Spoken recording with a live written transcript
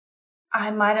I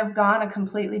might have gone a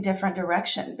completely different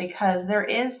direction, because there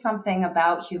is something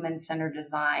about human-centered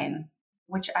design,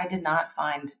 which I did not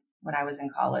find when I was in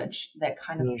college, that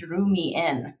kind of drew me in.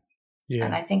 And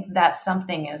Yeah. I think that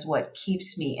something is what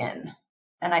keeps me in.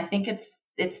 And I think it's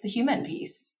the human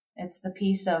piece. It's the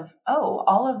piece of,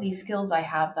 all of these skills I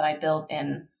have that I built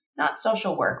in not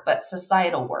social work, but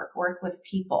societal work with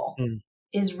people,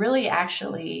 is really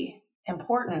actually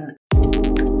important.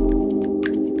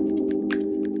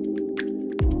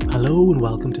 Hello and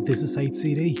welcome to This is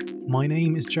HCD. My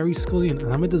name is Jerry Scullion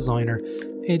and I'm a designer,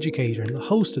 educator and the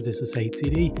host of This is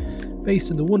HCD,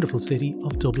 based in the wonderful city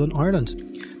of Dublin,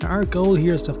 Ireland. Now, our goal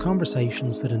here is to have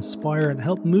conversations that inspire and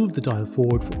help move the dial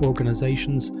forward for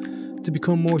organisations to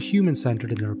become more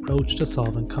human-centred in their approach to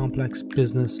solving complex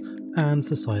business and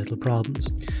societal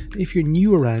problems. If you're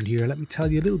new around here, let me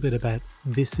tell you a little bit about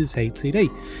This is HCD.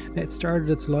 It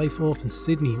started its life off in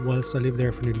Sydney whilst I lived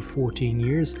there for nearly 14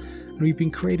 years, and we've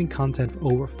been creating content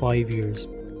for over 5 years,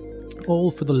 all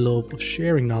for the love of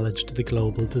sharing knowledge to the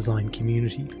global design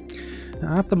community.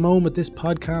 Now, at the moment, this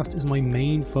podcast is my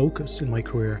main focus in my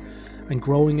career, and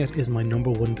growing it is my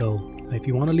number one goal. Now, if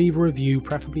you want to leave a review,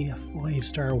 preferably a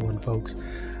 5-star one, folks,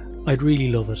 I'd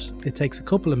really love it. It takes a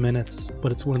couple of minutes,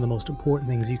 but it's one of the most important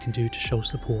things you can do to show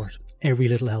support. Every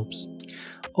little helps.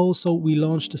 Also, we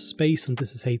launched a space on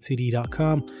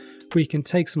thisishcd.com where you can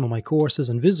take some of my courses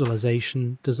in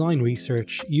visualization, design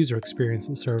research, user experience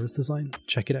and service design.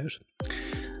 Check it out.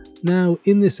 Now,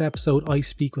 in this episode, I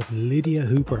speak with Lydia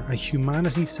Hooper, a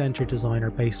humanity-centered designer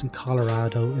based in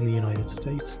Colorado in the United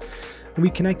States. And we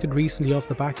connected recently off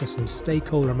the back of some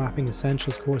stakeholder mapping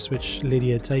essentials course which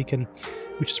Lydia had taken,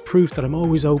 which is proof that I'm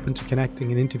always open to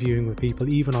connecting and interviewing with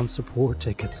people, even on support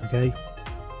tickets, okay?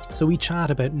 So we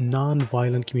chat about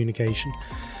non-violent communication,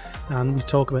 and we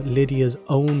talk about Lydia's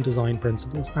own design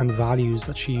principles and values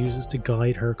that she uses to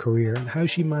guide her career and how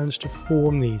she managed to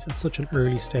form these at such an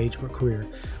early stage of her career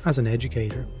as an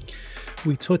educator.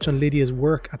 We touch on Lydia's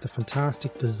work at the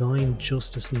fantastic Design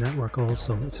Justice Network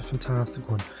also. It's a fantastic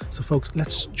one. So folks,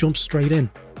 let's jump straight in.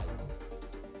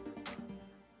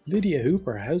 Lydia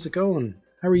Hooper, how's it going?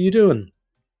 How are you doing?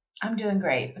 I'm doing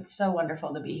great. It's so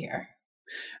wonderful to be here.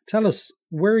 Tell us,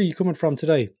 where are you coming from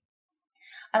today?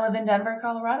 I live in Denver,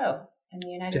 Colorado, in the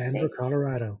United States. Denver,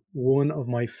 Colorado. One of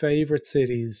my favorite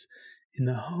cities in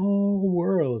the whole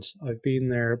world. I've been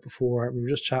there before. We were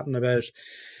just chatting about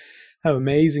how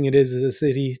amazing it is as a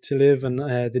city to live and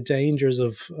the dangers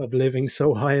of living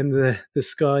so high in the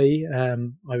sky.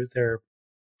 I was there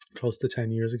close to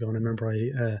 10 years ago, and I remember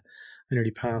I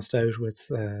nearly passed out with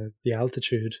the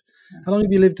altitude. How long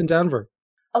have you lived in Denver?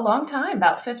 A long time,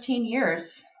 about 15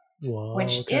 years, wow,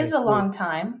 which is a long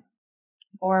time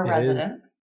for a resident.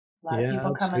 A lot of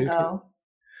people come and go.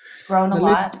 It's grown a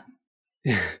lot.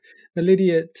 Now,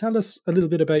 Lydia, tell us a little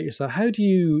bit about yourself. How do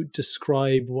you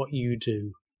describe what you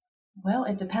do? Well,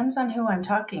 it depends on who I'm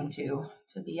talking to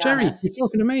be Jerry, honest. you're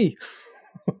talking to me.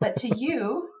 But to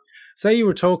you... Say you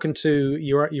were talking to,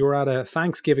 you were at a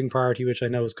Thanksgiving party, which I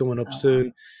know is coming up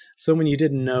soon. Someone you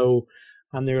didn't know,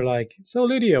 and they're like, so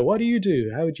Lydia, what do you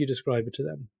do? How would you describe it to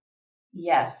them?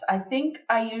 Yes, I think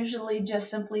I usually just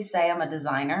simply say I'm a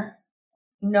designer,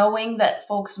 knowing that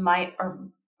folks might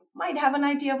have an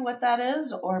idea of what that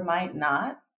is or might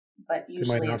not. But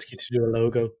usually they might ask you to do a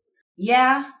logo.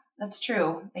 Yeah, that's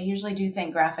true. They usually do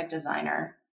think graphic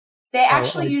designer. They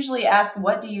actually usually ask,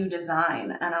 what do you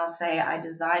design? And I'll say, I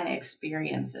design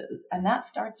experiences. And that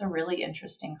starts a really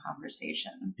interesting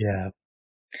conversation. Yeah,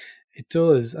 it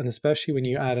does. And especially when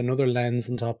you add another lens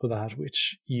on top of that,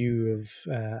 which you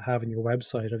have in your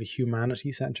website, of a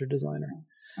humanity-centered designer.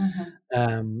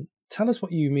 Mm-hmm. Tell us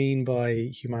what you mean by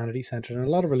humanity-centered. And a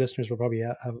lot of our listeners will probably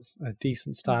have a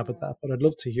decent stab at that, but I'd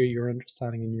love to hear your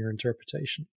understanding and your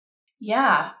interpretation.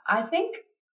 Yeah, I think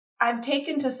I've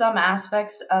taken to some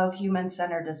aspects of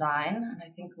human-centered design. And I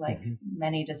think like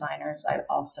many designers, I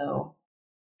also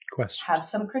have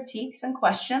some critiques and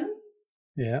questions.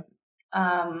 Yeah.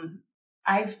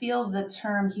 I feel the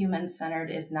term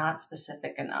human-centered is not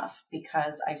specific enough,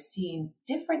 because I've seen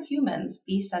different humans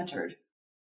be centered.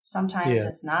 Sometimes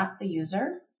it's not the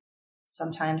user.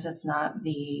 Sometimes it's not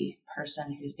the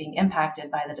person who's being impacted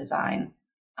by the design.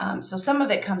 So some of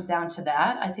it comes down to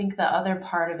that. I think the other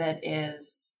part of it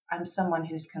is I'm someone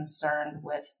who's concerned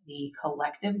with the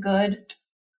collective good.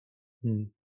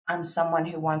 I'm someone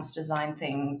who wants to design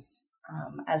things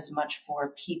as much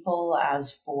for people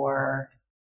as for,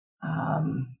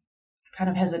 kind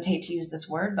of hesitate to use this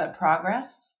word, but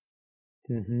progress.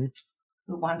 Who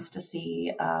wants to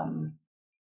see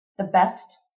the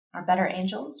best, our better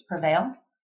angels prevail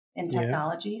in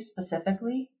technology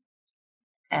specifically.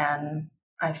 And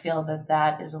I feel that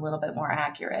that is a little bit more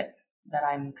accurate, that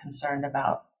I'm concerned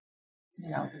about,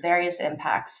 the various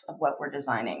impacts of what we're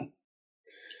designing.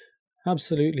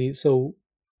 Absolutely. So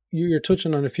you're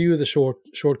touching on a few of the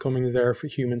shortcomings there for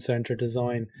human-centered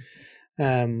design.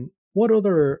 What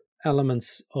other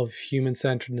elements of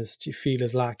human-centeredness do you feel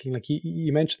is lacking? Like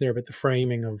you mentioned there about the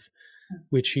framing of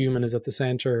which human is at the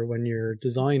center when you're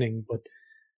designing, but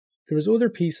there was other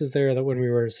pieces there that when we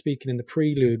were speaking in the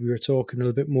prelude, we were talking a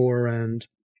little bit more around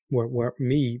where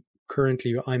me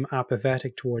currently, I'm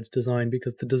apathetic towards design,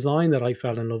 because the design that I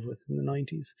fell in love with in the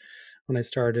 90s when I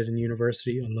started in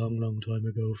university a long, long time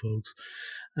ago, folks,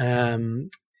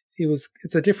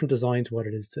 it's a different design to what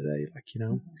it is today. Like,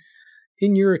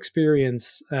 in your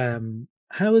experience,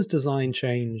 how has design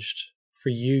changed for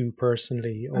you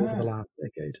personally over the last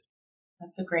decade?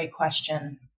 That's a great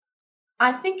question.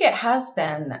 I think it has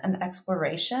been an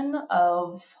exploration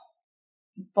of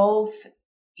both,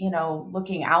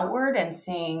 looking outward and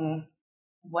seeing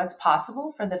what's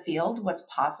possible for the field, what's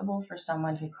possible for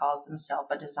someone who calls themselves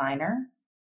a designer,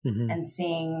 and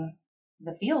seeing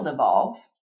the field evolve.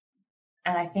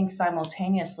 And I think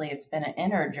simultaneously it's been an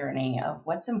inner journey of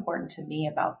what's important to me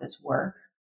about this work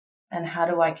and how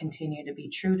do I continue to be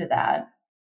true to that.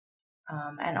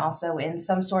 And also in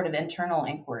some sort of internal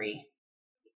inquiry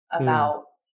about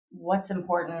what's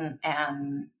important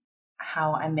and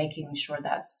how I'm making sure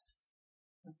that's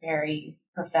a very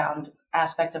profound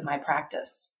aspect of my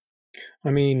practice. I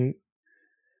mean,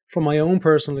 from my own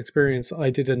personal experience,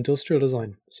 I did industrial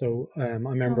design. So I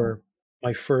remember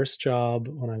my first job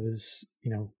when I was,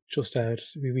 just out.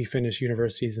 We finished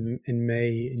universities in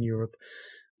May in Europe.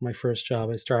 My first job,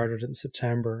 I started in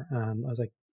September, and I was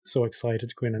like so excited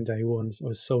to go in on day one. I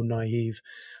was so naive.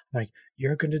 Like,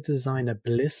 you're going to design a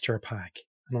blister pack.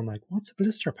 And I'm like, what's a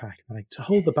blister pack? And like, to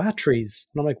hold the batteries.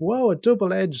 And I'm like, whoa, a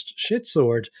double-edged shit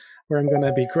sword where I'm going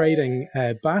to be grading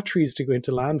batteries to go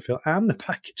into landfill and the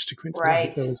package to go into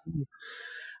landfill as well. And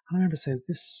I remember saying,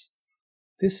 this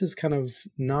is kind of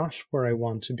not where I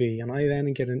want to be. And I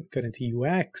then got into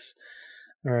UX,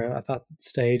 or at that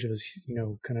stage it was,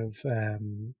 kind of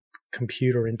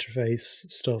computer interface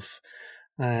stuff.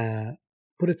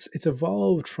 But it's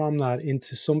evolved from that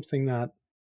into something that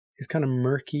is kind of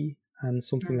murky and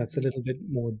something that's a little bit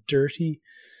more dirty.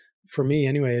 For me,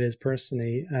 anyway, it is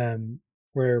personally,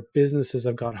 where businesses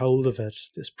have got hold of it,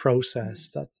 this process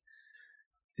that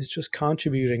is just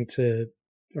contributing to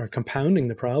or compounding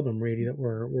the problem, really, that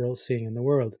we're all seeing in the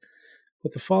world.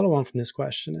 But the follow on from this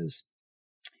question is,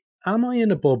 am I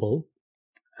in a bubble?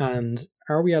 And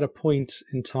are we at a point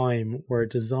in time where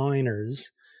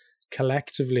designers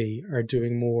collectively are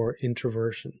doing more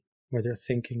introversion, where they're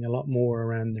thinking a lot more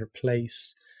around their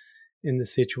place in the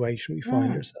situation we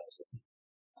find ourselves in?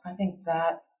 I think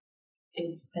that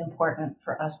is important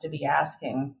for us to be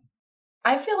asking.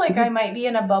 I feel like I might be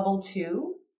in a bubble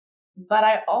too, but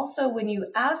I also, when you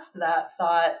asked that,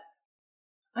 thought,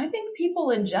 I think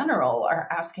people in general are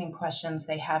asking questions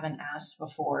they haven't asked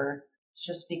before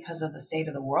just because of the state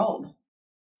of the world.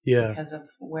 Yeah. Because of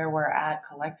where we're at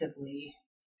collectively,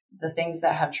 the things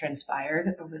that have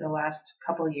transpired over the last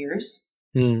couple of years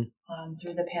through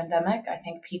the pandemic. I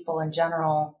think people in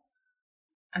general,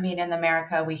 in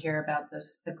America, we hear about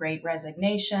this, the Great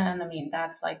Resignation.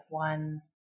 That's like one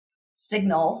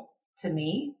signal to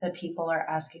me that people are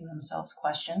asking themselves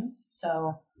questions.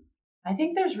 So I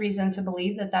think there's reason to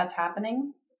believe that that's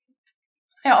happening.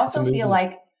 I also feel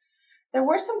like there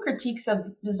were some critiques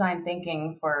of design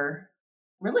thinking for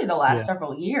really the last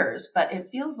several years, but it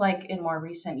feels like in more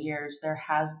recent years, there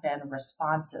has been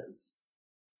responses.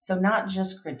 So not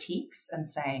just critiques and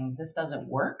saying this doesn't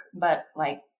work, but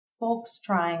like folks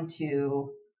trying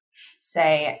to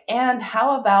say, and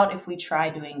how about if we try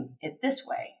doing it this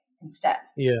way instead?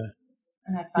 Yeah.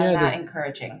 And I find that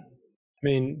encouraging.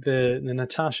 The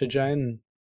Natasha Jen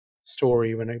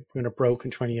story, when it broke in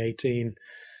 2018,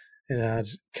 it had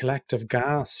collective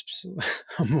gasps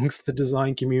amongst the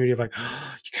design community of like,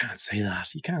 oh, you can't say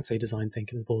that. You can't say design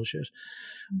thinking is bullshit.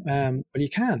 But you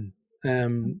can.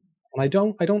 And I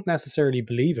don't necessarily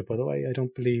believe it, by the way. I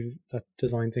don't believe that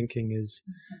design thinking is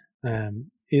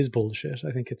bullshit.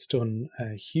 I think it's done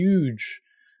a huge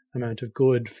amount of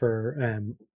good for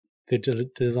the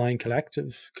design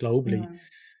collective globally.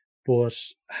 But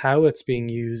how it's being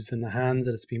used and the hands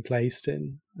that it's being placed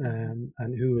in, and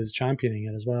who is championing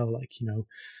it as well, like,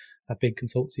 that big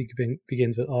consultancy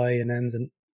begins with I and ends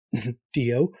in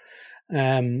DO.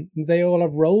 They all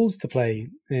have roles to play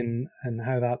in and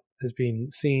how that has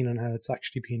been seen and how it's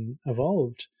actually been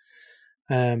evolved.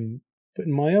 But in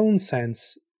my own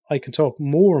sense, I can talk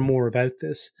more and more about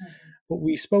this, But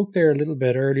we spoke there a little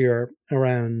bit earlier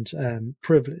around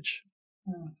privilege.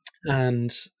 Mm.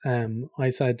 And I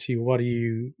said to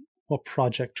you, what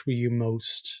project were you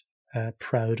most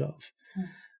proud of? Mm.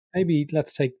 Maybe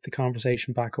let's take the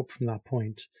conversation back up from that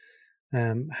point.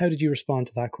 How did you respond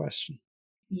to that question?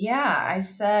 Yeah, I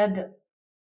said,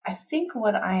 I think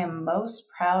what I am most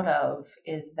proud of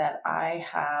is that I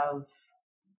have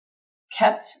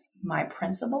kept my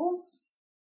principles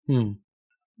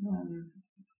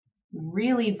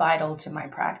really vital to my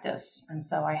practice. And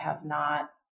so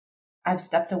I've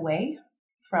stepped away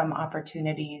from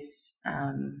opportunities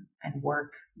and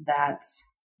work that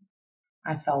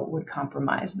I felt would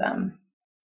compromise them.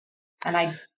 And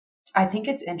I think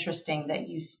it's interesting that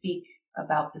you speak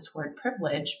about this word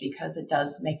privilege, because it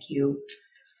does make you,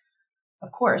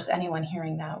 of course, anyone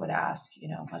hearing that would ask,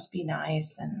 must be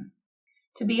nice. And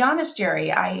to be honest,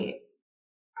 Jerry, I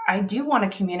do want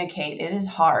to communicate. It is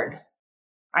hard.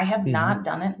 I have not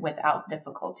done it without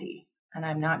difficulty. And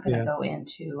I'm not going to go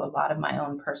into a lot of my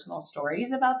own personal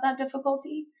stories about that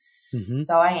difficulty. Mm-hmm.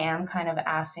 So I am kind of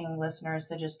asking listeners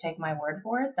to just take my word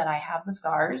for it that I have the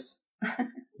scars.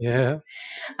 Yeah.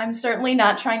 I'm certainly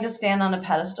not trying to stand on a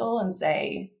pedestal and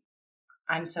say,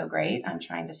 I'm so great. I'm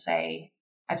trying to say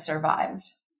I've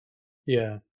survived.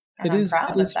 Yeah. And I'm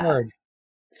proud of that. Hard.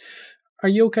 Are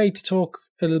you okay to talk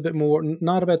a little bit more,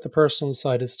 not about the personal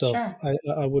side of stuff? Sure.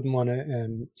 I wouldn't want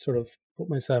to sort of put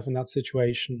myself in that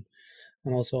situation,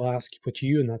 and also put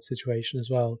you in that situation as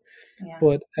well. Yeah.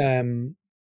 But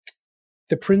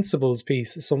the principles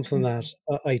piece is something that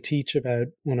I teach about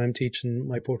when I'm teaching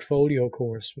my portfolio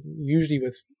course, usually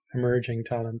with emerging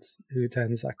talent who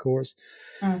attends that course.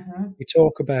 Mm-hmm. We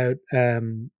talk about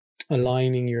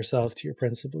aligning yourself to your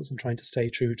principles and trying to stay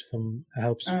true to them. It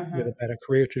helps with a better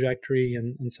career trajectory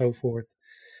and so forth.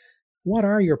 What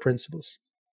are your principles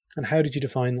and how did you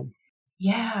define them?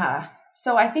 Yeah.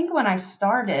 So I think when I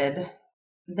started,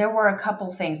 there were a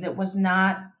couple things. It was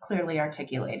not clearly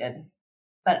articulated.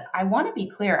 But I want to be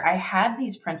clear, I had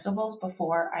these principles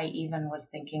before I even was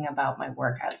thinking about my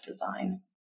work as design.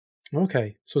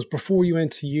 Okay. So it's before you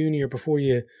went to uni or before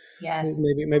you... Yes.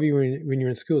 Maybe when you're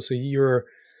in school. So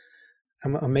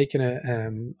I'm making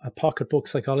a pocketbook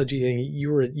psychology thing.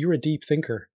 You're a deep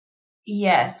thinker.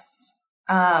 Yes.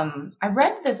 I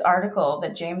read this article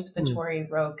that James Vittori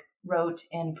wrote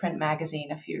in Print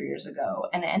Magazine a few years ago.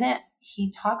 And in it,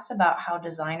 he talks about how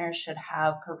designers should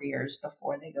have careers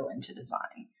before they go into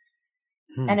design.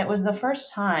 And it was the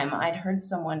first time I'd heard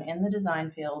someone in the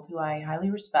design field who I highly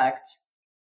respect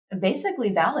basically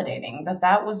validating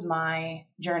that was my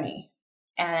journey.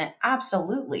 And it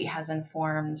absolutely has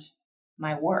informed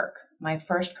my work. My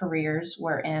first careers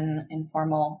were in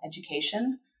informal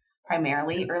education,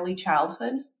 primarily early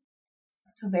childhood,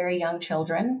 so very young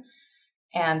children,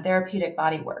 and therapeutic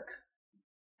body work.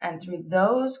 And through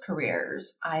those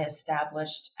careers, I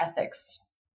established ethics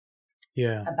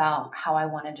about how I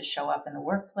wanted to show up in the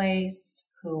workplace,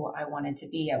 who I wanted to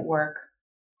be at work,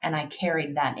 and I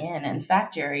carried that in. In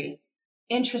fact, Jerry,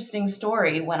 interesting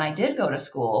story, when I did go to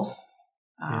school,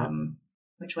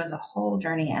 which was a whole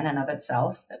journey in and of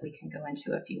itself that we can go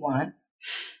into if you want,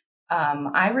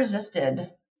 I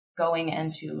resisted going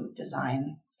into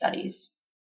design studies.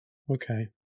 Okay.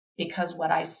 Because what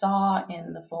I saw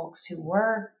in the folks who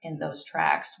were in those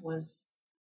tracks was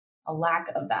a lack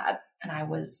of that. And I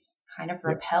was kind of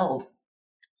repelled.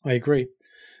 I agree.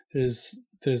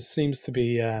 There seems to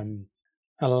be a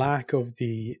lack of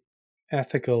the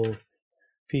ethical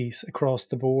piece across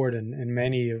the board in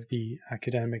many of the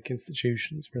academic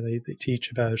institutions where they teach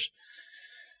about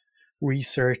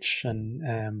research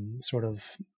and sort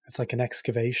of, it's like an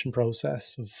excavation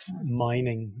process of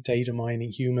data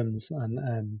mining humans,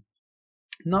 and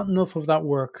not enough of that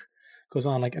work goes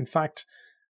on. Like, in fact,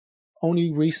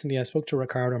 only recently I spoke to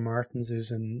Ricardo Martins,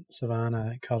 who's in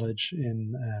Savannah College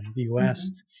in the US.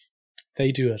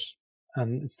 They do it,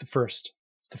 and it's the first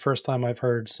time I've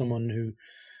heard someone who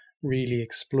really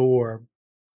explore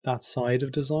that side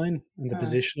of design and the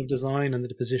position of design and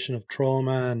the position of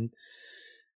trauma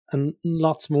and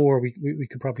lots more we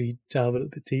could probably delve a little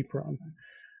bit deeper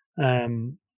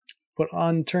on. But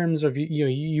on terms of,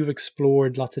 you've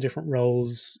explored lots of different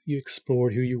roles. You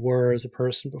explored who you were as a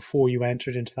person before you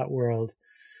entered into that world.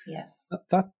 Yes.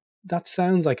 That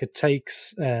sounds like it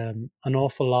takes an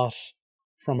awful lot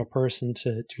from a person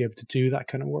to be able to do that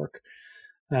kind of work.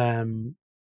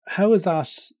 How has that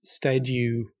steadied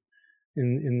you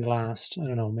in the last, I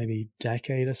don't know, maybe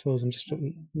decade, I suppose? I'm just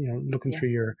looking through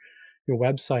your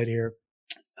website here.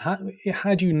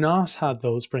 Had you not had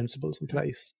those principles in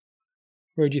place,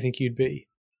 where do you think you'd be?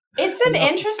 It's an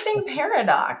interesting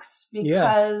paradox,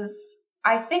 because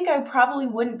I think I probably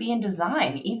wouldn't be in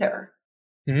design either.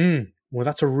 Well,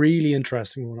 that's a really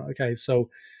interesting one. Okay, so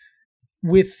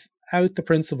without the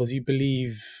principles, you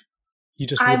believe you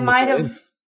just I wouldn't have might got in. have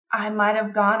I might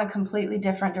have gone a completely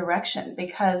different direction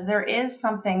because there is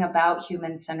something about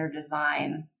human-centered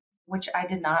design which I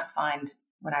did not find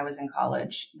when I was in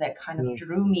college that kind of Mm,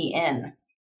 drew me in. And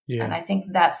yeah. I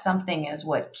think that something is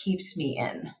what keeps me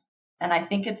in. And I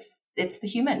think it's the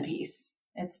human piece.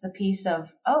 It's the piece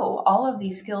of, oh, all of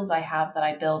these skills I have that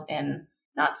I built in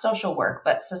not social work,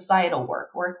 but societal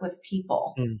work, work with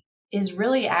people Mm, is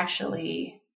really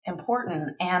actually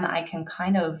important. And I can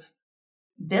kind of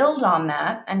build on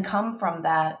that and come from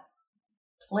that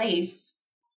place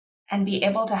and be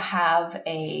able to have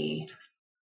a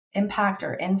impact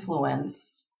or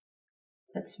influence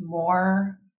that's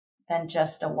more than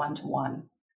just a one-to-one.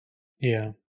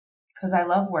 yeah. Because I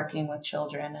love working with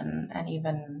children and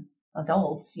even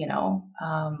adults, in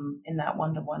that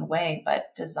one-to-one way.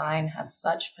 But design has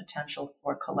such potential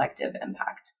for collective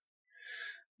impact.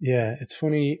 Yeah, it's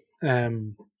funny.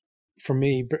 For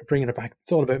me, bringing it back,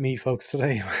 it's all about me, folks,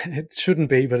 today. It shouldn't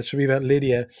be, but it should be about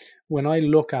Lydia. When I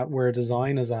look at where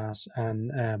design is at,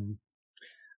 and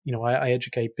I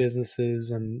educate businesses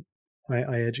and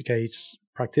I educate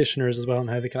practitioners as well, and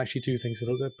how they can actually do things a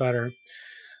little bit better.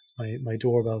 It's my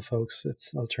doorbell, folks.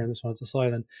 I'll turn this one to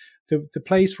silent. The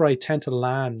place where I tend to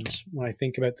land when I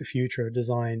think about the future of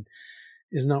design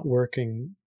is not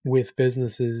working with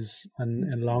businesses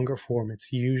and in longer form.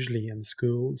 It's usually in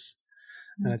schools,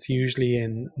 and it's usually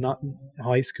in not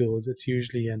high schools. It's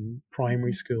usually in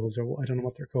primary schools, or I don't know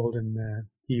what they're called in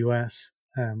the US.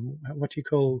 What do you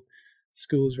call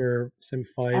schools where some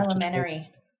 5 to 12? Elementary.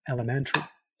 Elementary.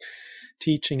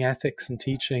 Teaching ethics and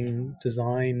teaching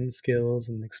design skills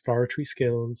and exploratory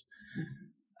skills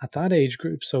at that age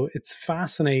group. So it's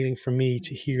fascinating for me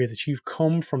to hear that you've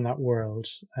come from that world.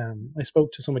 I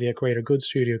spoke to somebody at Greater Good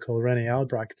Studio called Renee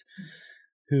Albrecht,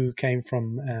 who came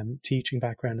from teaching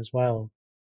background as well.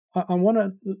 I want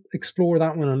to explore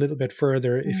that one a little bit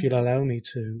further, if you'll allow me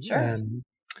to. Sure.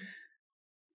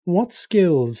 What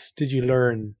skills did you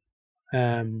learn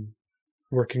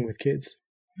working with kids,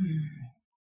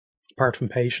 apart from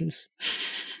patience?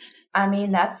 I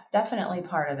mean, that's definitely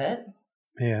part of it.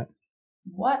 Yeah.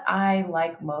 What I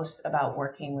like most about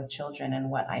working with children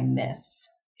and what I miss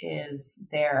is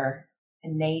their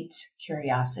innate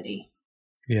curiosity.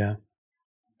 Yeah.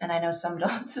 And I know some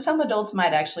adults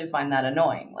might actually find that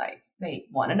annoying. Like they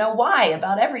want to know why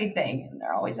about everything, and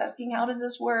they're always asking, "How does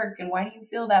this work?" and "Why do you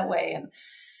feel that way?" And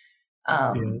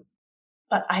Yeah.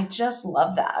 but I just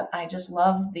love that. I just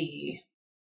love the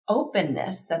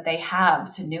openness that they have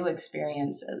to new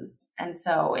experiences. And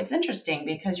so it's interesting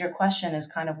because your question is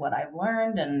kind of what I've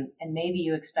learned, and maybe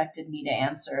you expected me to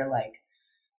answer like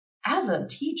as a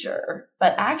teacher,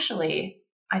 but actually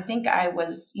I think I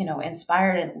was,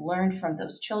 inspired and learned from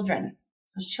those children.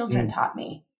 Those children Mm. taught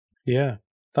me. Yeah.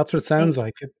 That's what it sounds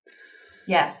like.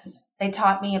 Yes, they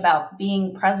taught me about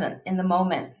being present in the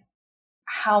moment,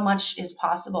 how much is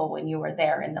possible when you are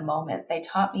there in the moment. They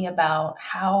taught me about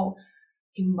how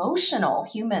emotional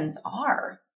humans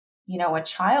are. A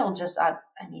child just, I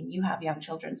mean, you have young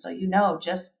children, so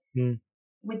just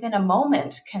within a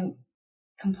moment can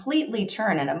completely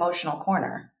turn an emotional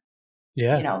corner.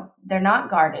 Yeah. They're not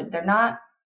guarded. They're not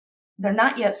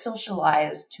yet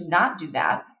socialized to not do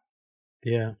that.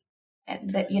 Yeah. And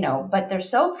that, but they're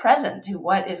so present to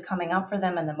what is coming up for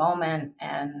them in the moment.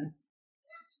 And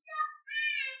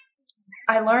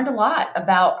I learned a lot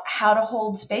about how to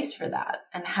hold space for that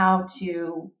and how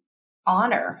to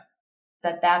honor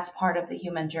that that's part of the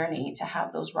human journey, to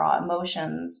have those raw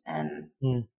emotions. And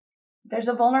there's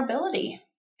a vulnerability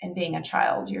in being a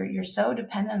child. You're so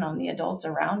dependent on the adults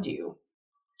around you.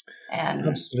 And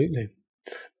Absolutely.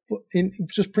 In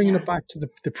just bringing it back to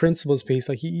the principles piece,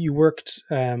 like you worked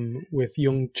with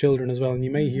young children as well, and you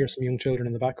may hear some young children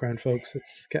in the background, folks.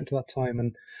 It's getting to that time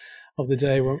and of the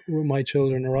day where my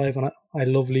children arrive, and I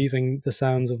love leaving the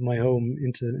sounds of my home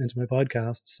into my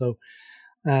podcast. So,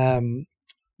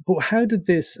 but how did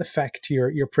this affect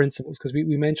your principles? Because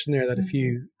we mentioned there that if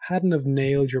you hadn't have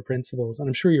nailed your principles, and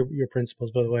I'm sure your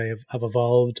principles, by the way, have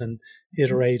evolved and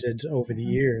iterated over the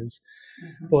years,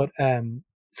 but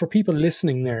for people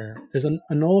listening there's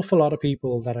an awful lot of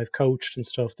people that I've coached and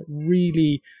stuff that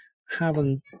really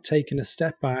haven't taken a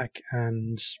step back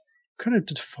and kind of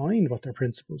defined what their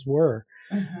principles were.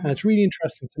 And it's really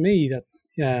interesting to me that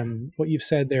what you've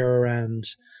said there around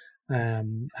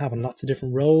having lots of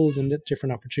different roles and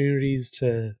different opportunities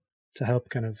to help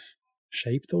kind of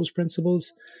shape those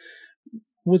principles.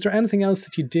 Was there anything else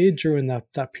that you did during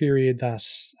that period that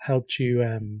helped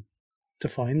you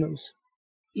define those?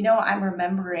 I'm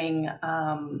remembering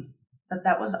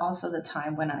that was also the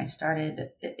time when I started.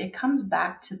 It comes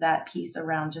back to that piece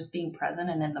around just being present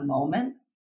and in the moment.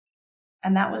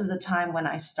 And that was the time when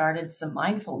I started some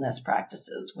mindfulness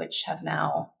practices, which have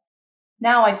now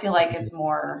I feel like it's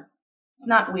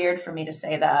not weird for me to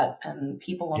say that and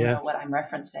people will Yeah, know what I'm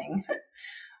referencing.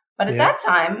 But at yeah, that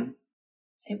time,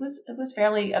 it was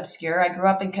fairly obscure. I grew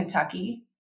up in Kentucky.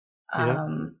 yeah,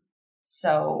 Um,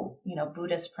 so,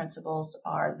 Buddhist principles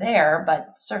are there,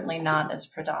 but certainly not as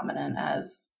predominant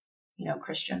as,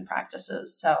 Christian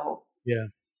practices. So yeah.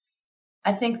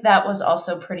 I think that was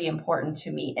also pretty important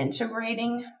to me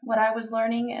integrating what I was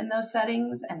learning in those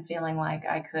settings and feeling like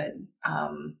I could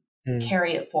Mm.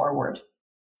 carry it forward.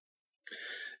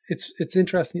 It's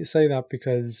interesting you say that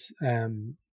because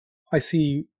I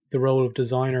see the role of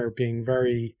designer being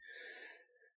very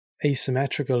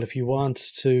asymmetrical, if you want,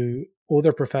 to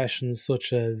other professions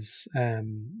such as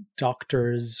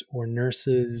doctors or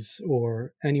nurses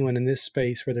or anyone in this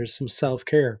space where there's some self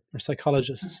care or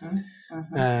psychologists.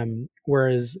 Mm-hmm, mm-hmm,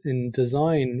 Whereas in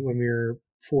design, when we're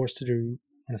forced to do,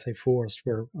 when I say forced,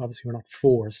 we're not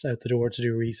forced out the door to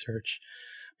do research,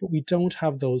 but we don't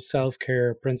have those self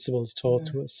care principles taught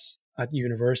mm-hmm, to us at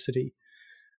university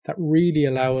that really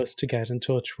allow us to get in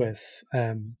touch with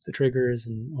the triggers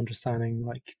and understanding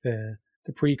like the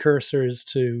precursors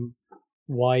to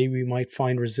why we might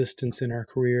find resistance in our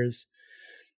careers.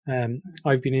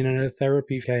 I've been in a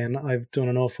therapy, okay, and I've done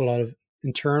an awful lot of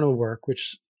internal work,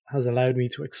 which has allowed me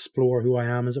to explore who I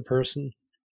am as a person,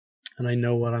 and I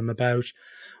know what I'm about,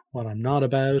 what I'm not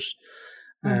about.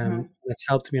 mm-hmm, It's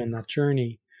helped me on that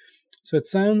journey. So it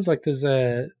sounds like there's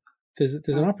an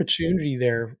opportunity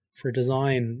there for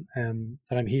design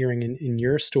that I'm hearing in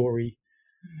your story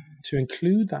to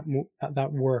include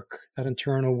that work, that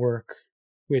internal work,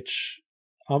 which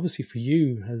obviously for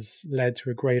you has led to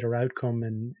a greater outcome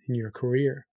in your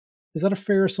career. Is that a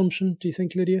fair assumption, do you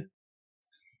think, Lydia?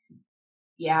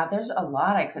 Yeah, there's a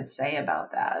lot I could say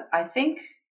about that. I think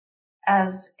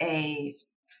as a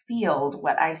field,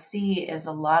 what I see is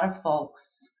a lot of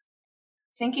folks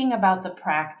thinking about the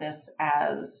practice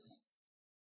as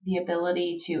the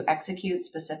ability to execute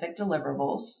specific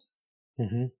deliverables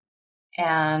Mm-hmm.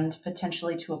 and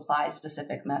potentially to apply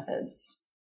specific methods.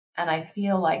 And I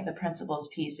feel like the principles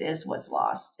piece is what's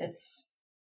lost.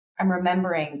 I'm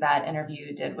remembering that interview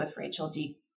you did with Rachel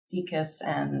Dekas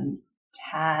and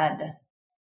Tad.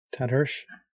 Tad Hirsch?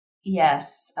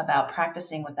 Yes, about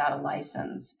practicing without a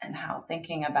license and how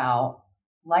thinking about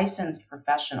licensed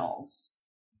professionals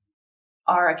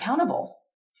are accountable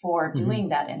for Mm-hmm. doing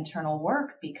that internal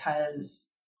work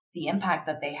because the impact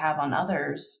that they have on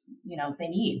others, they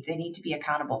need to be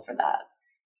accountable for that.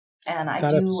 And I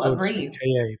That do episode was with agree.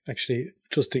 KA, actually,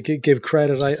 just to give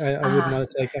credit, I wouldn't Ah, want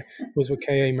to take it, was with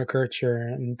KA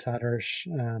McKercher and Tad Hirsch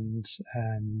and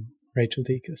Rachel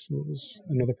Dekas. And there was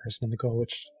another person on the call,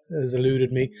 which has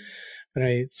eluded me. But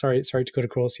sorry to cut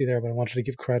across you there, but I wanted to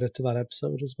give credit to that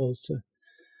episode as opposed to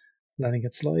letting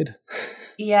it slide.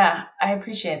 yeah, I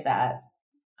appreciate that.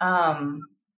 Um,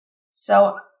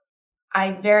 so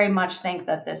I very much think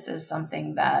that this is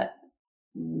something that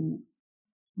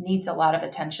needs a lot of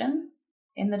attention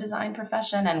in the design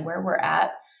profession and where we're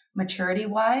at maturity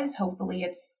wise. Hopefully,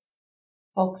 it's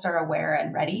folks are aware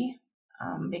and ready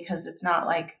because it's not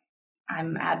like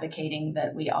I'm advocating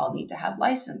that we all need to have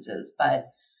licenses,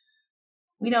 but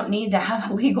we don't need to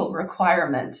have a legal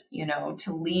requirement,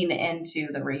 to lean into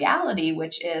the reality,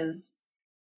 which is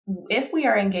if we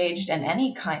are engaged in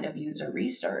any kind of user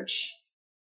research,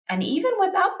 and even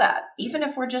without that, even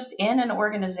if we're just in an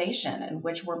organization in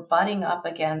which we're butting up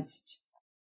against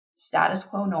status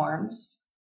quo norms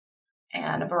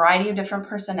and a variety of different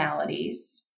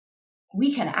personalities,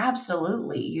 we can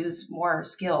absolutely use more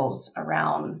skills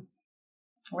around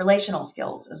relational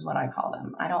skills, is what I call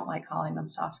them. I don't like calling them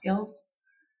soft skills.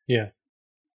 Yeah.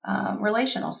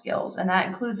 Relational skills, and that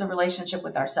includes a relationship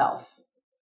with ourself.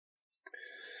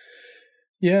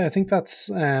 Yeah, I think that's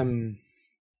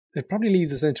it probably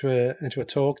leads us into a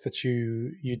talk that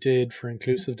you did for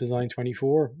Inclusive Design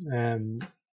 24, around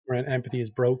empathy is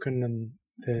broken and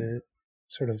the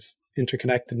sort of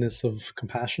interconnectedness of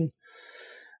compassion.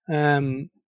 Are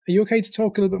you okay to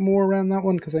talk a little bit more around that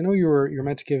one? Because I know you were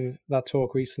meant to give that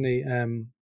talk recently.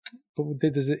 But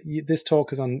this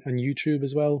talk is on YouTube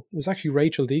as well. It was actually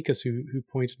Rachel Dekas who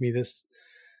pointed me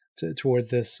towards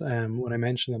this when I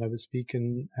mentioned that I was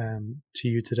speaking to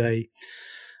you today.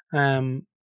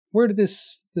 Where did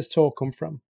this talk come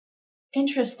from?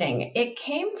 Interesting. It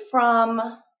came from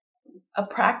a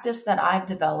practice that I've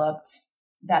developed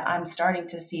that I'm starting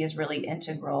to see is really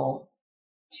integral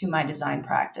to my design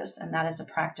practice, and that is a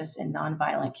practice in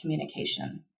nonviolent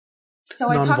communication. So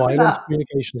I talked Non-violent about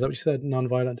communication, is that what you said?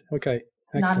 Non-violent. Okay,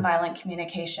 excellent. nonviolent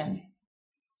communication.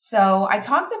 So I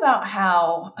talked about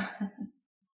how,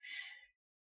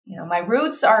 my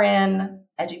roots are in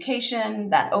education,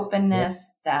 that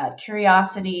openness, that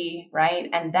curiosity, right?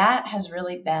 And that has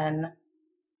really been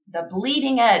the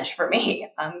bleeding edge for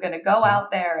me. I'm going to go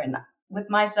out there and with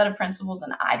my set of principles,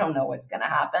 and I don't know what's going to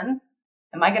happen.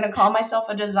 Am I going to call myself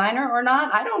a designer or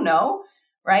not? I don't know.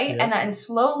 Right. Yeah. And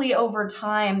slowly over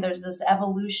time, there's this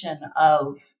evolution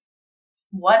of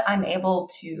what I'm able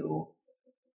to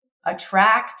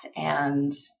attract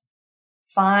and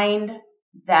find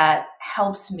that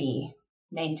helps me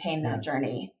maintain that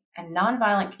journey. And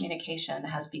nonviolent communication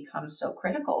has become so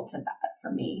critical to that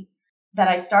for me that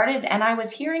I started, and I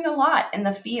was hearing a lot in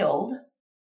the field,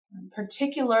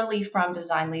 particularly from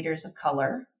design leaders of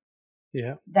color,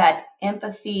 that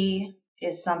empathy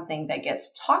is something that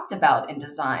gets talked about in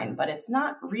design, but it's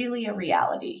not really a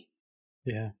reality.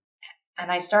 Yeah.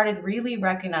 And I started really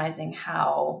recognizing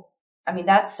how,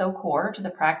 that's so core to the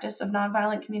practice of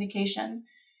nonviolent communication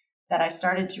that I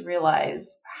started to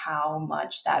realize how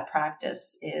much that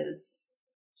practice is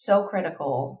so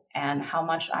critical and how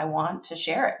much I want to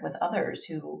share it with others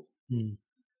who,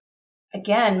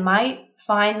 again, might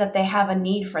find that they have a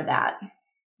need for that.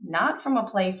 Not from a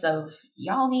place of,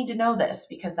 y'all need to know this,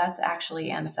 because that's actually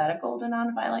antithetical to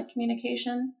nonviolent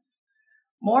communication.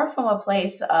 More from a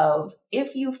place of,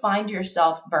 if you find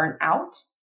yourself burnt out,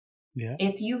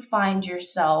 if you find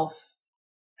yourself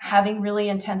having really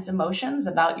intense emotions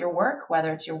about your work,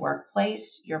 whether it's your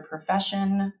workplace, your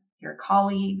profession, your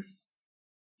colleagues,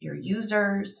 your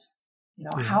users,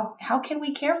 how can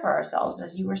we care for ourselves?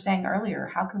 As you were saying earlier,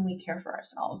 how can we care for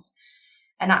ourselves?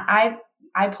 And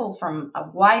I pull from a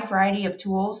wide variety of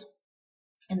tools,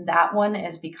 and that one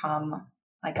has become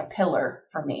like a pillar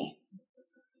for me.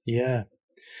 Yeah.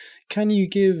 Can you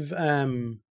give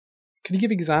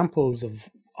examples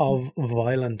of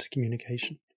violent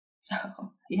communication?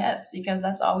 Oh, yes, because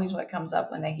that's always what comes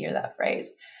up when they hear that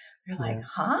phrase. They're like,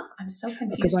 huh? I'm so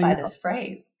confused by this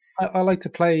phrase. I like to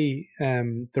play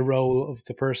the role of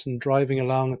the person driving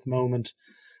along at the moment,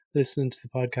 listening to the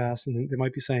podcast, and they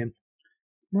might be saying,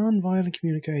 non-violent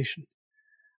communication.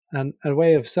 And a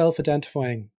way of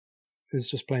self-identifying is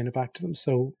just playing it back to them.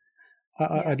 So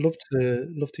I'd love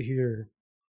to hear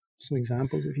some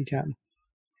examples if you can.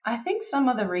 I think some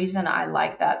of the reason I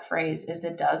like that phrase is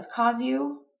it does cause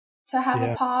you to have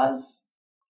a pause.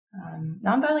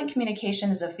 Nonviolent communication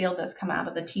is a field that's come out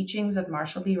of the teachings of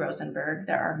Marshall B. Rosenberg.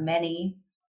 There are many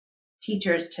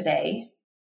teachers today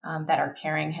that are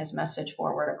carrying his message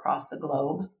forward across the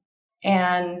globe.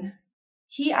 And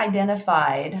he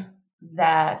identified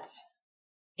that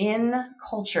in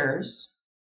cultures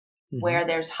where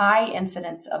there's high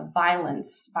incidence of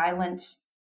violence, violent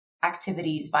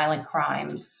activities, violent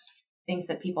crimes, things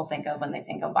that people think of when they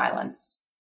think of violence,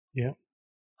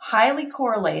 highly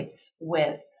correlates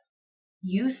with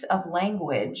use of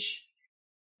language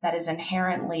that is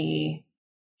inherently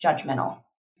judgmental.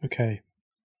 Okay.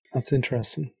 That's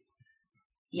interesting.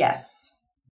 Yes,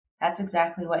 that's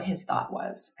exactly what his thought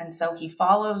was. And so he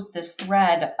follows this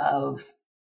thread of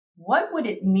what would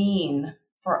it mean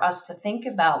for us to think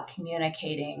about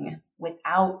communicating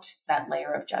without that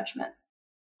layer of judgment?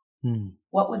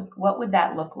 What would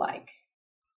that look like?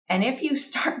 And if you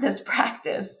start this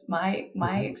practice, my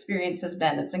experience has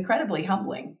been it's incredibly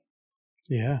humbling.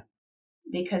 Yeah.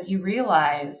 Because you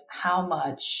realize how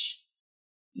much,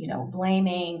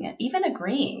 blaming, even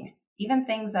agreeing, even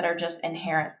things that are just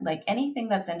inherent, like anything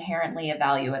that's inherently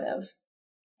evaluative,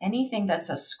 anything that's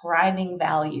ascribing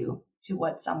value to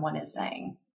what someone is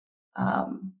saying,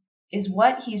 is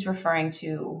what he's referring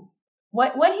to.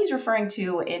 What he's referring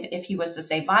to, if he was to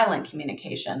say violent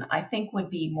communication, I think would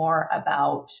be more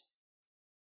about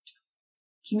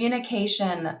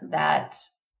communication that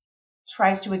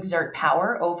tries to exert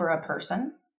power over a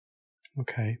person.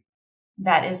 Okay.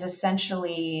 That is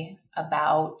essentially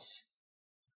about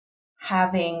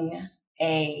having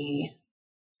a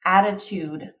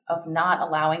attitude of not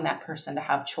allowing that person to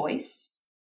have choice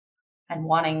and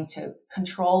wanting to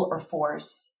control or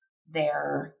force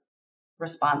their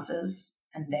responses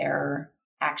and their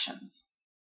actions.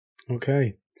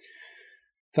 Okay.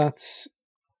 That's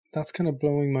kind of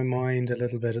blowing my mind a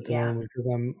little bit at the moment, because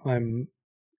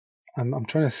I'm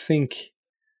trying to think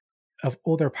of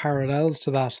other parallels to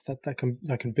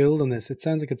that can build on this. It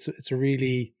sounds like it's a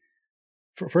really,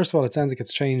 first of all, it sounds like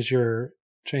it's changed your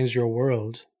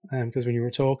world, because when you were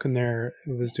talking there,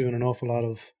 it was doing an awful lot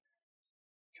of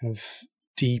kind of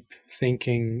deep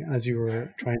thinking as you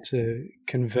were trying to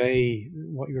convey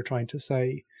what you were trying to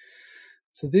say.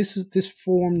 So this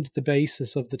formed the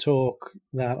basis of the talk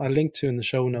that I linked to in the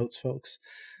show notes, folks,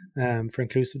 for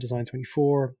Inclusive Design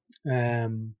 24.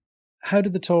 How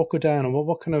did the talk go down, and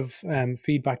what kind of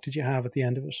feedback did you have at the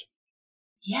end of it?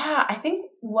 Yeah, I think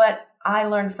what I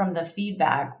learned from the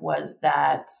feedback was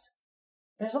that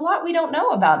there's a lot we don't know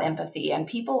about empathy, and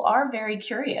people are very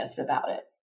curious about it.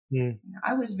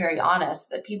 I was very honest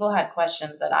that people had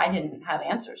questions that I didn't have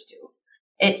answers to.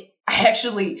 I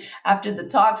actually, after the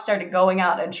talk, started going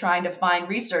out and trying to find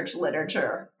research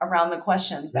literature around the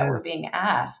questions that were being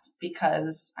asked,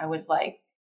 because I was like,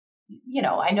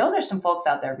 I know there's some folks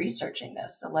out there researching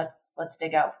this, so let's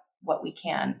dig out what we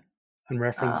can and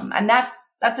reference. And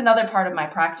that's another part of my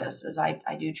practice, is I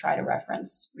do try to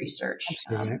reference research.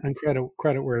 Absolutely. And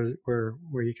credit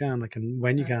where you can, like, and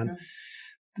when you can.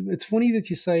 It's funny that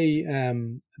you say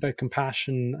about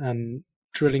compassion and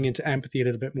drilling into empathy a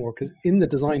little bit more, because in the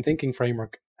design thinking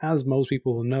framework, as most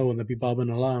people will know, and they'll be bobbing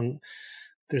along,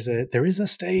 there is a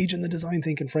stage in the design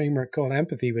thinking framework called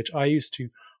empathy, which I used to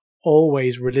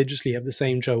always religiously have the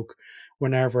same joke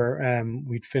whenever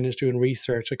we'd finish doing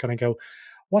research. I kind of go,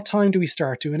 what time do we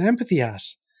start doing empathy at?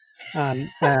 And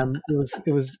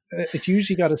it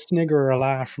usually got a snigger or a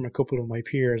laugh from a couple of my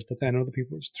peers, but then other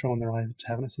people were just throwing their eyes up to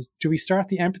heaven. It says, do we start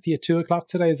the empathy at 2:00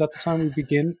 today? Is that the time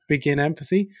we begin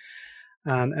empathy?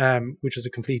 And which is a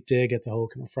complete dig at the whole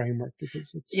kind of framework,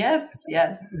 because yes,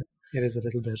 it is a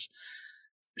little bit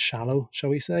shallow, shall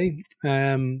we say?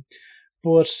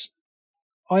 But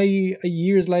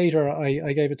years later,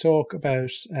 I gave a talk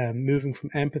about moving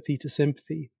from empathy to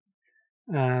sympathy,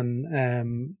 and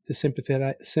the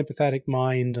sympathetic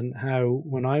mind, and how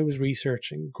when I was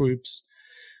researching groups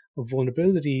of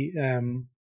vulnerability,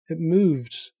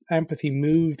 empathy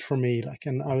moved for me, like,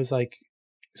 and I was like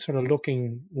sort of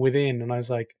looking within, and I was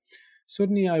like,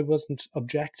 suddenly I wasn't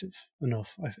objective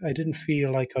enough. I didn't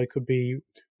feel like I could be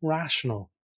rational,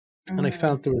 and I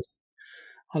felt there was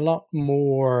a lot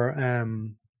more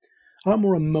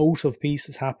emotive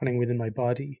pieces happening within my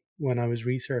body when I was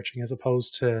researching, as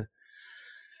opposed to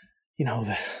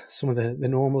some of the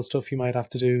normal stuff you might have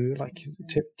to do, like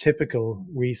typical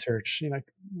research,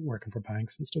 like working for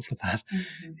banks and stuff like that.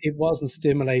 It wasn't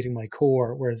stimulating my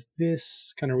core, whereas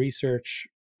this kind of research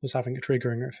was having a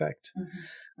triggering effect.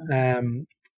 I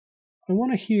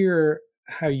want to hear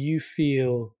how you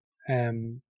feel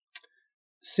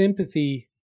sympathy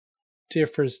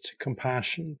differs to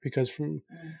compassion, because from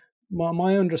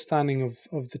my understanding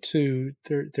of the two,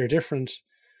 they're different.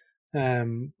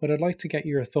 But I'd like to get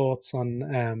your thoughts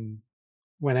on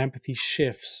when empathy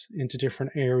shifts into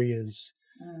different areas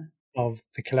of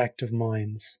the collective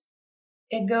minds.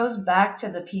 It goes back to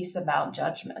the piece about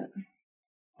judgment.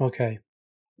 Okay.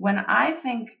 When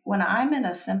I'm in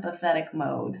a sympathetic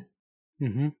mode,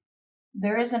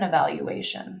 there is an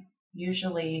evaluation.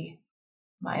 Usually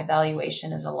my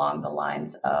evaluation is along the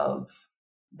lines of,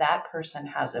 that person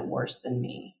has it worse than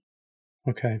me.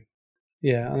 Okay.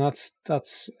 Yeah, and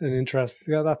that's an interest.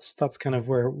 Yeah, that's kind of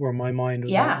where my mind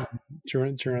was at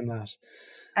during that.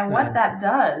 And what that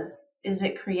does is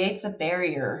it creates a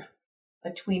barrier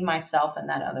between myself and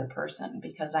that other person,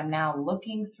 because I'm now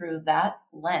looking through that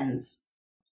lens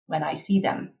when I see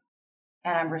them,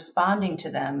 and I'm responding to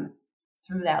them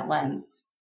through that lens.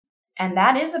 And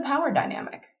that is a power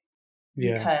dynamic,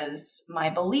 because my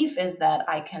belief is that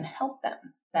I can help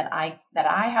them, that I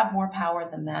have more power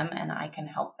than them, and I can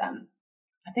help them.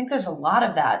 I think there's a lot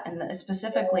of that, and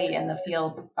specifically in the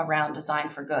field around design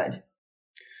for good.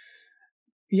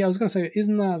 Yeah, I was going to say,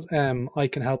 isn't that I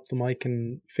can help them, I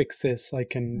can fix this, I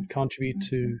can contribute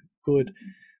to good?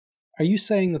 Are you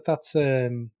saying that that's,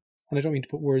 and I don't mean to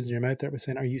put words in your mouth there, but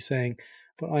are you saying,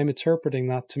 but I'm interpreting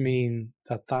that to mean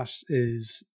that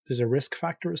there's a risk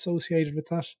factor associated with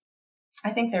that? I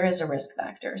think there is a risk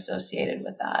factor associated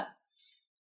with that.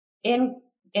 In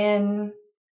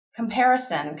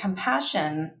comparison,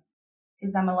 compassion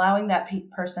is I'm allowing that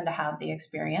person to have the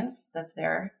experience that's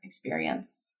their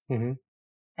experience.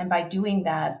 And by doing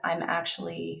that, I'm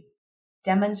actually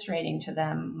demonstrating to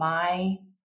them my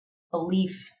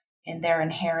belief in their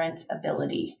inherent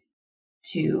ability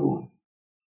to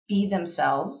be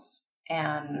themselves,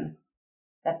 and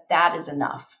that is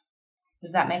enough.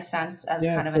 Does that make sense as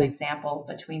kind of an example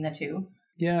between the two?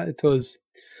 Yeah, it does.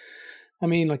 I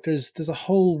mean, like, there's a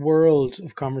whole world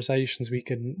of conversations we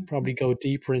can probably go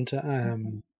deeper into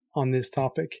on this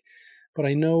topic. But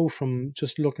I know from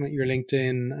just looking at your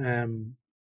LinkedIn,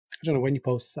 I don't know when you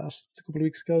posted that. It's a couple of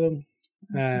weeks ago, though.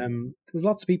 There was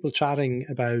lots of people chatting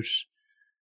about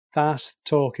that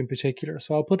talk in particular.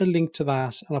 So I'll put a link to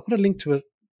that, and I'll put a link to it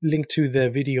link to the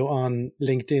video on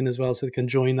LinkedIn as well, so they can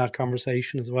join that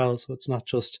conversation as well. So it's not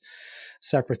just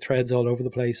separate threads all over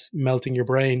the place, melting your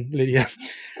brain, Lydia.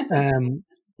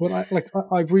 But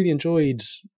I've really enjoyed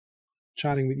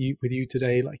chatting with you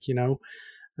today.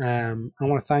 I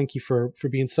want to thank you for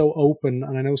being so open.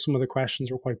 And I know some of the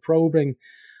questions were quite probing,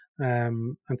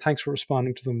 and thanks for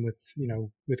responding to them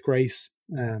with grace.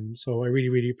 So I really,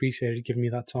 really appreciated giving me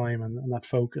that time and that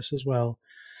focus as well.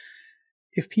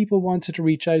 If people wanted to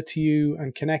reach out to you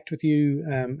and connect with you,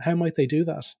 how might they do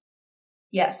that?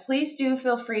 Yes, please do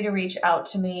feel free to reach out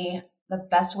to me. The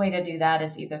best way to do that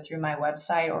is either through my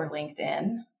website or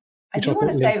LinkedIn. I do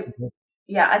want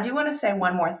to say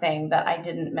one more thing that I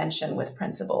didn't mention with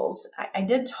Principles. I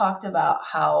did talk about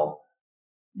how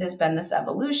there's been this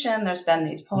evolution, there's been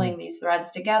these pulling these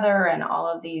threads together and all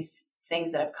of these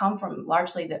things that have come from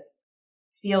largely the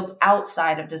fields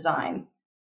outside of design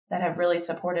that have really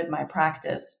supported my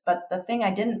practice. But the thing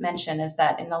I didn't mention is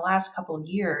that in the last couple of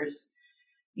years,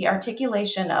 the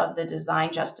articulation of the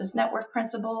Design Justice Network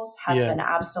principles has been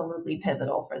absolutely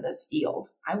pivotal for this field.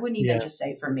 I wouldn't even just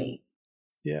say for me.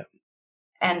 Yeah.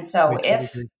 And so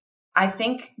I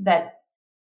think that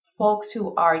folks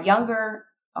who are younger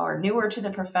or newer to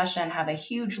the profession have a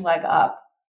huge leg up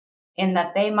in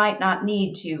that they might not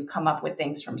need to come up with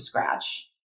things from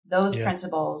scratch. Those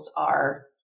principles are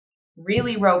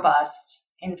really robust,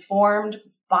 informed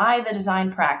by the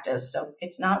design practice. So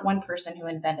it's not one person who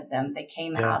invented them. They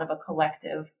came out of a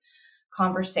collective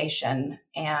conversation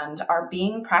and are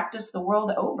being practiced the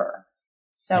world over.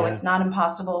 So it's not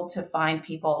impossible to find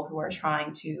people who are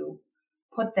trying to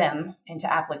put them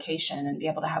into application and be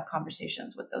able to have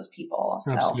conversations with those people.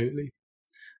 So. Absolutely.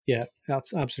 Yeah,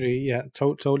 that's absolutely,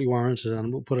 totally warranted.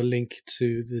 And we'll put a link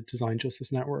to the Design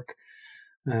Justice Network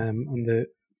and the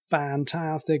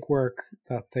fantastic work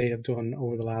that they have done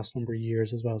over the last number of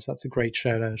years as well. So that's a great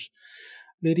shout out.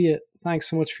 Lydia, thanks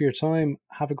so much for your time.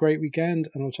 Have a great weekend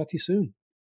and I'll chat to you soon.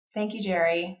 Thank you,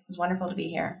 Jerry. It was wonderful to be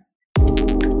here.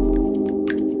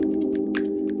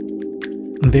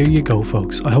 And there you go,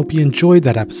 folks. I hope you enjoyed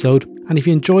that episode. And if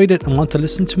you enjoyed it and want to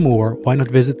listen to more, why not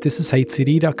visit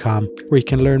thisishcd.com, where you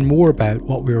can learn more about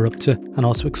what we're up to and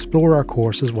also explore our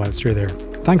courses whilst you're there.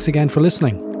 Thanks again for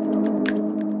listening.